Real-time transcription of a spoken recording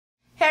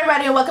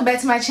everybody and welcome back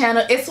to my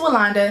channel. It's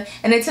Walanda,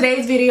 and in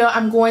today's video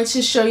I'm going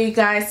to show you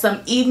guys some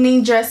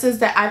evening dresses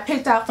that I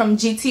picked out from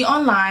GT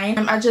Online.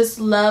 I just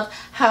love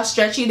how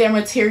stretchy their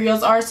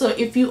materials are, so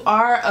if you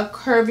are a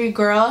curvy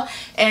girl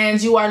and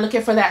you are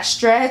looking for that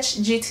stretch,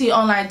 GT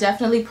Online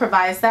definitely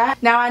provides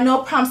that. Now I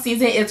know prom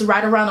season is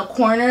right around the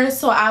corner,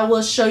 so I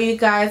will show you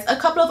guys a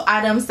couple of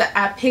items that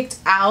I picked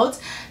out.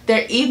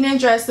 Their evening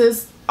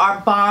dresses are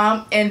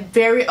bomb and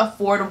very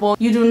affordable.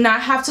 You do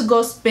not have to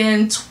go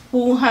spend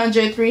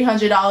 $200,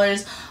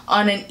 $300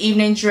 on an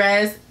evening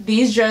dress.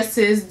 These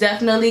dresses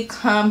definitely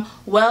come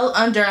well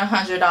under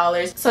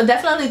 $100. So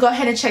definitely go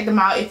ahead and check them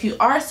out if you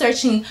are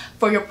searching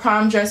for your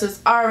prom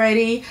dresses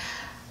already.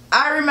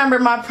 I remember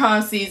my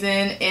prom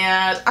season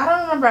and I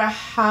don't remember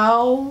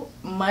how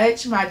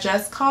much my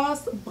dress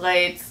cost,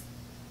 but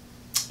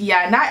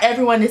yeah, not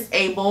everyone is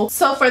able.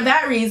 So for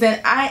that reason,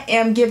 I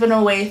am giving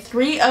away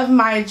 3 of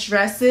my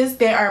dresses.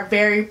 They are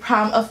very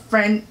prom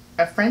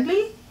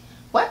friendly.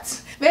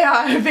 What? They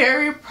are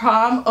very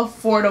prom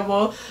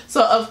affordable.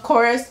 So of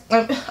course,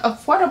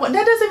 affordable,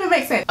 that doesn't even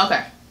make sense.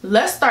 Okay,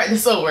 let's start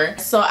this over.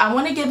 So I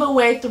want to give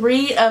away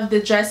 3 of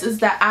the dresses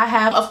that I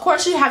have. Of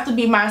course, you have to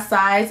be my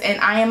size, and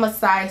I am a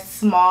size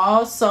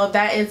small, so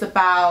that is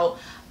about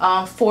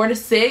 4 to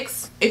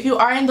 6. If you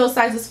are in those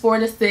sizes 4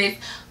 to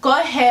 6, go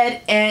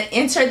ahead and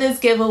enter this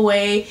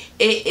giveaway.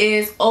 It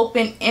is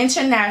open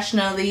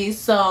internationally,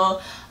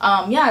 so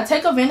yeah,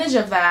 take advantage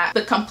of that.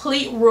 The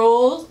complete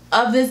rules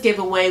of this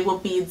giveaway will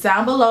be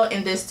down below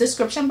in this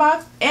description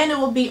box, and it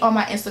will be on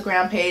my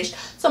Instagram page,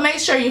 so make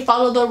sure you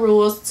follow the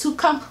rules to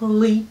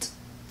complete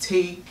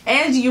T,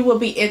 and you will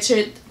be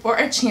entered for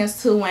a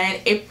chance to win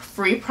a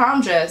free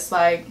prom dress.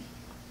 Like,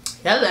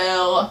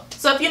 hello.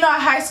 So if you're not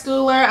a high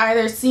schooler,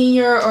 either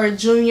senior or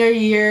junior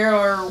year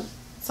or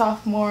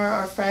sophomore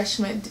or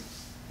freshman,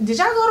 did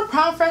y'all go to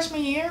prom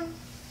freshman year?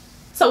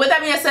 So with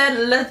that being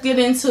said, let's get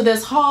into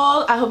this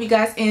haul. I hope you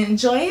guys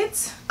enjoy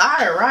it.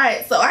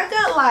 Alright, so I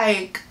got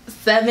like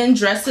 7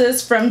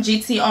 dresses from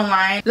GT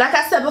Online. Like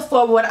I said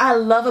before, what I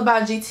love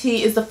about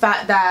GT is the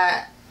fact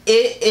that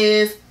it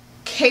is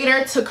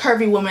catered to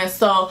curvy women,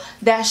 so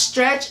that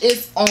stretch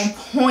is on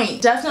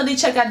point. Definitely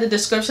check out the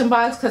description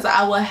box because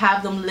I will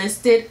have them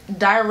listed,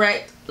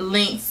 direct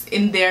links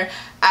in there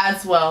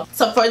as well.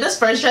 So for this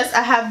first dress,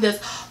 I have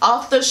this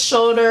off the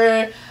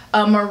shoulder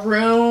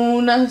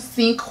maroon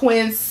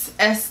sequence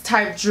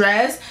S-type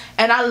dress,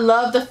 and I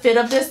love the fit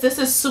of this. This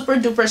is super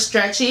duper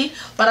stretchy.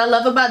 What I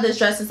love about this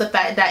dress is the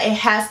fact that it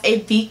has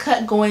a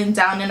V-cut going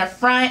down in the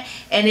front,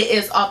 and it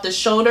is off the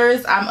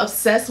shoulders. I'm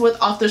obsessed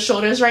with off the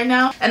shoulders right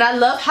now, and I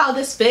love how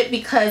this fit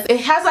because it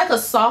has like a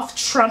soft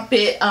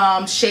trumpet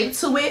shape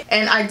to it,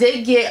 and I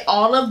did get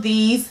all of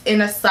these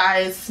in a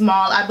size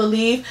small. I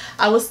believe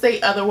I would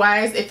say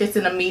otherwise if it's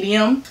in a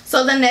medium.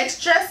 So the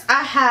next dress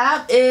I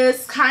have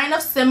is kind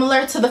of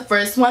similar to the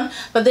first one,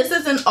 but this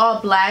is in all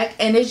black,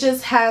 and it just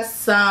has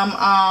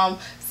some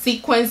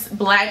sequence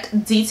black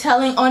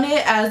detailing on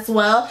it as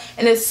well,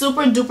 and it's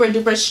super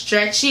duper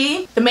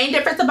stretchy. The main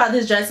difference about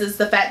this dress is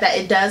the fact that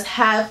it does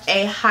have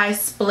a high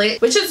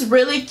split, which is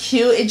really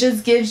cute. It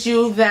just gives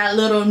you that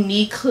little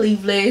knee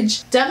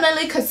cleavage.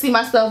 Definitely could see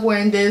myself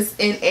wearing this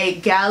in a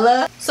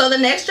gala. So the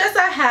next dress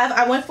I have,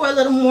 I went for a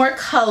little more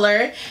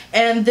color,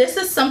 and this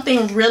is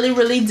something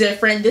really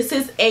different. This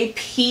is a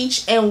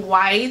peach and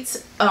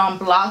white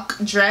block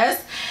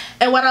dress,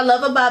 and what I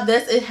love about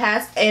this, it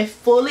has a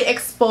fully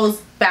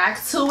exposed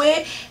back to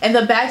it, and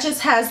the back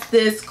just has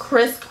this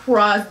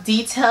crisscross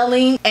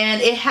detailing, and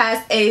it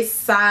has a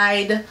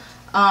side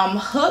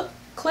hook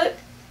clip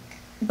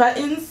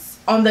buttons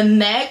on the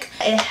neck.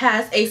 It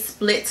has a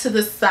split to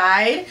the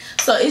side,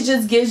 so it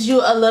just gives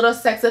you a little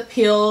sex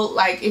appeal.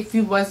 Like if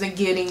you wasn't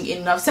getting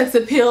enough sex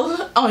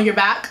appeal on your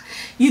back,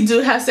 you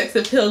do have sex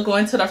appeal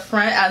going to the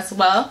front as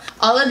well.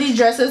 All of these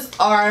dresses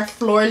are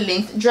floor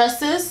length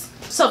dresses.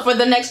 So for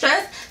the next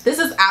dress, this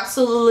is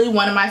absolutely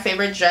one of my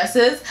favorite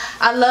dresses.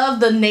 I love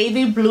the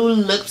navy blue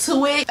look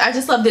to it. I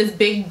just love this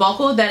big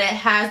buckle that it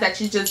has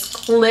that you just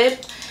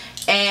clip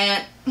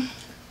and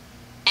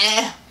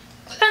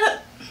hold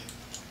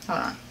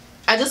on.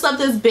 I just love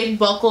this big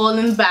buckle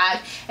in the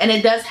back, and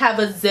it does have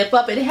a zip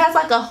up. It has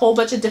like a whole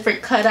bunch of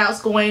different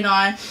cutouts going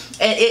on,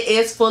 and it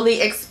is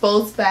fully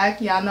exposed back.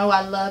 Y'all know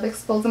I love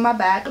exposing my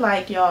back.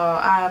 Like, y'all,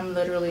 I'm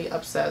literally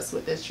obsessed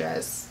with this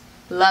dress.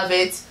 Love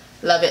it.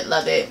 Love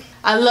it.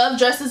 I love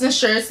dresses and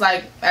shirts,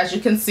 like as you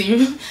can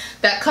see,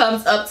 that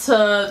comes up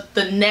to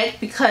the neck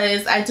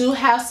because I do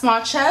have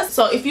small chest.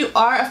 So if you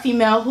are a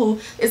female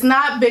who is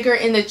not bigger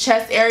in the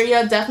chest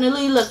area,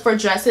 definitely look for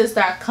dresses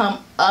that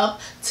come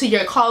up to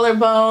your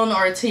collarbone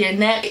or to your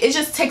neck. It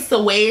just takes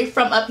away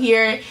from up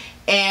here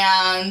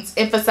and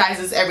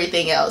emphasizes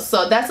everything else.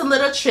 So that's a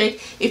little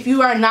trick if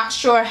you are not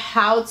sure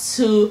how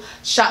to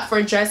shop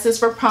for dresses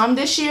for prom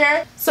this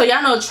year. So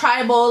y'all know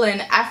tribal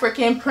and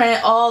African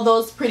print, all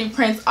those pretty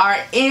prints are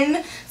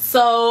in.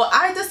 So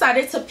I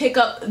decided to pick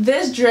up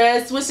this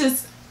dress, which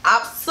is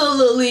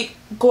absolutely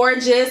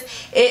gorgeous.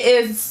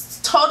 It is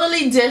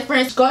totally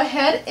different. Go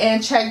ahead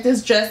and check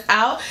this dress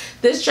out.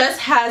 This dress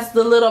has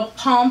the little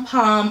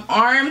pom-pom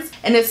arms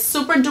and it's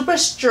super duper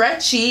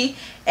stretchy,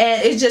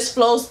 and it just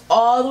flows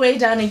all the way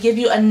down and give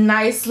you a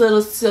nice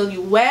little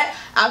silhouette.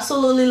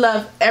 Absolutely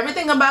love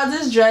everything about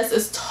this dress.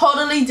 It's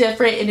totally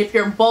different, and if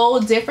you're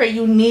bold, different,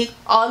 unique,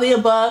 all the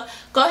above,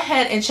 go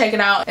ahead and check it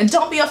out, and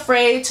don't be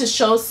afraid to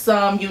show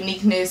some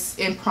uniqueness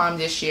in prom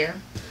this year.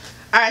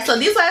 Alright, so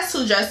these last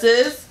two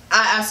dresses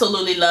I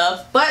absolutely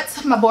love,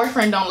 but my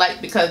boyfriend don't like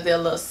because they're a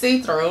little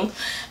see-through.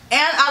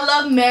 And I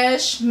love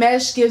mesh.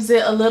 Mesh gives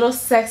it a little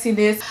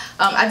sexiness.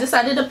 I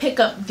decided to pick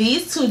up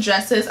these two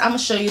dresses. I'm going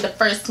to show you the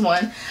first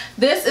one.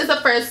 This is the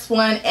first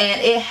one,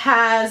 and it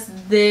has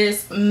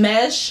this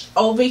mesh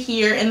over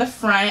here in the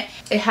front.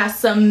 It has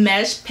some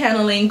mesh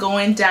paneling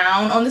going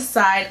down on the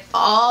side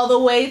all the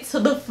way to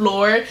the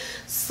floor.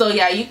 So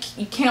yeah,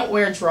 you can't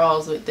wear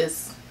drawers with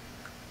this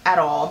at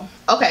all.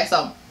 Okay,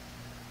 so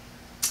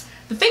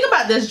the thing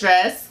about this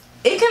dress,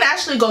 it can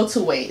actually go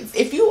two ways.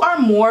 If you are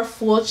more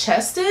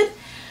full-chested,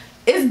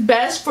 it's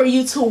best for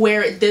you to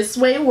wear it this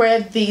way,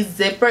 where the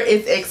zipper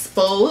is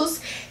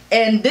exposed,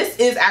 and this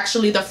is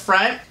actually the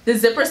front. The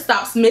zipper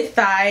stops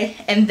mid-thigh,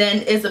 and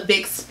then is a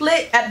big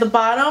split at the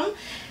bottom.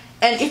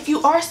 And if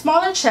you are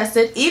smaller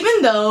chested,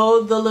 even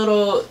though the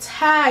little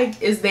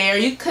tag is there,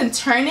 you can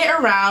turn it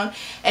around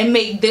and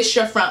make this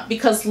your front,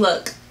 because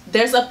look,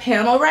 there's a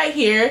panel right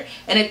here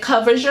and it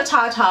covers your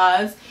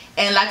tatas.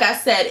 And like I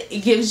said,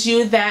 it gives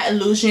you that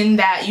illusion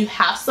that you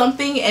have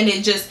something, and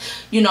it just,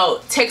 you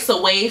know, takes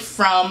away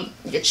from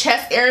your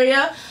chest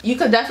area. You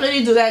could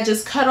definitely do that.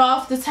 Just cut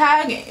off the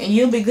tag and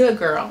you'll be good,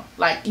 girl.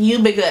 Like,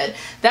 you'll be good.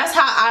 That's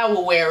how I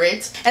will wear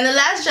it. And the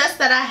last dress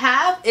that I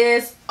have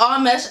is all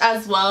mesh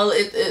as well.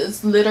 It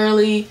is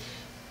literally,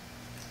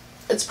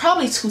 it's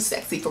probably too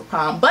sexy for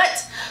prom,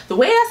 but the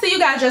way I see you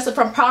guys dressing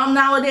for prom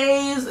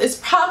nowadays, it's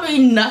probably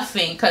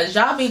nothing, because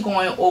y'all be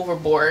going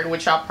overboard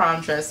with y'all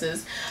prom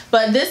dresses.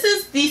 But this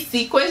is the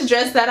sequence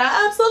dress that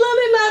I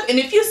absolutely love. And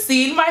if you've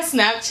seen my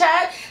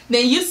Snapchat,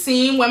 then you've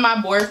seen when my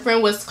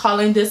boyfriend was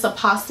calling this a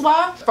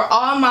passoire. For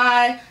all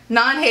my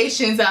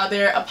non-Haitians out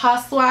there, a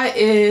passoire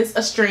is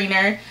a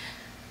strainer.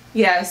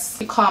 Yes,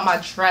 he called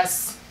my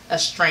dress a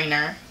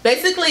strainer.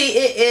 Basically,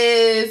 it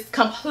is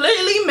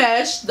completely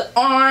meshed. The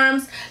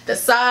arms, the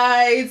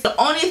sides. The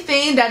only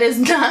thing that is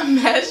not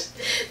meshed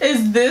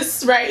is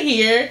this right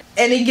here,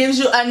 and it gives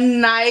you a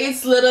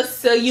nice little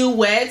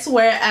silhouette,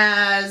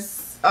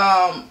 whereas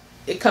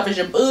it covers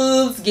your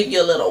boobs, give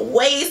you a little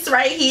waist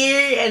right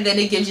here, and then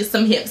it gives you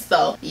some hips.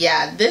 So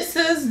yeah, this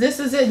is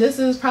it. This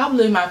is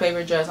probably my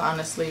favorite dress,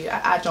 honestly.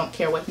 I don't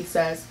care what he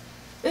says.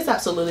 It's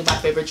absolutely my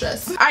favorite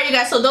dress. Alright, you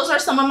guys, so those are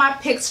some of my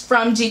picks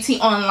from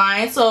GT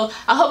Online. So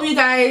I hope you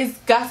guys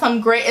got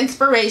some great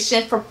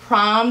inspiration for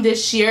prom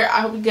this year.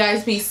 I hope you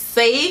guys be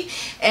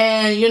safe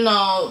and, you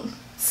know,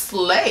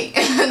 slay.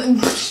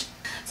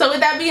 So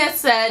with that being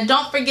said,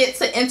 don't forget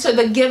to enter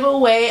the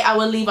giveaway. I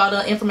will leave all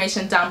the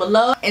information down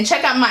below. And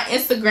check out my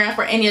Instagram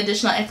for any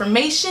additional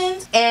information.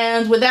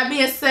 And with that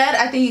being said,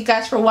 I thank you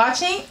guys for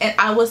watching, and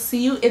I will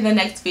see you in the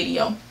next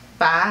video.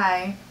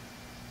 Bye.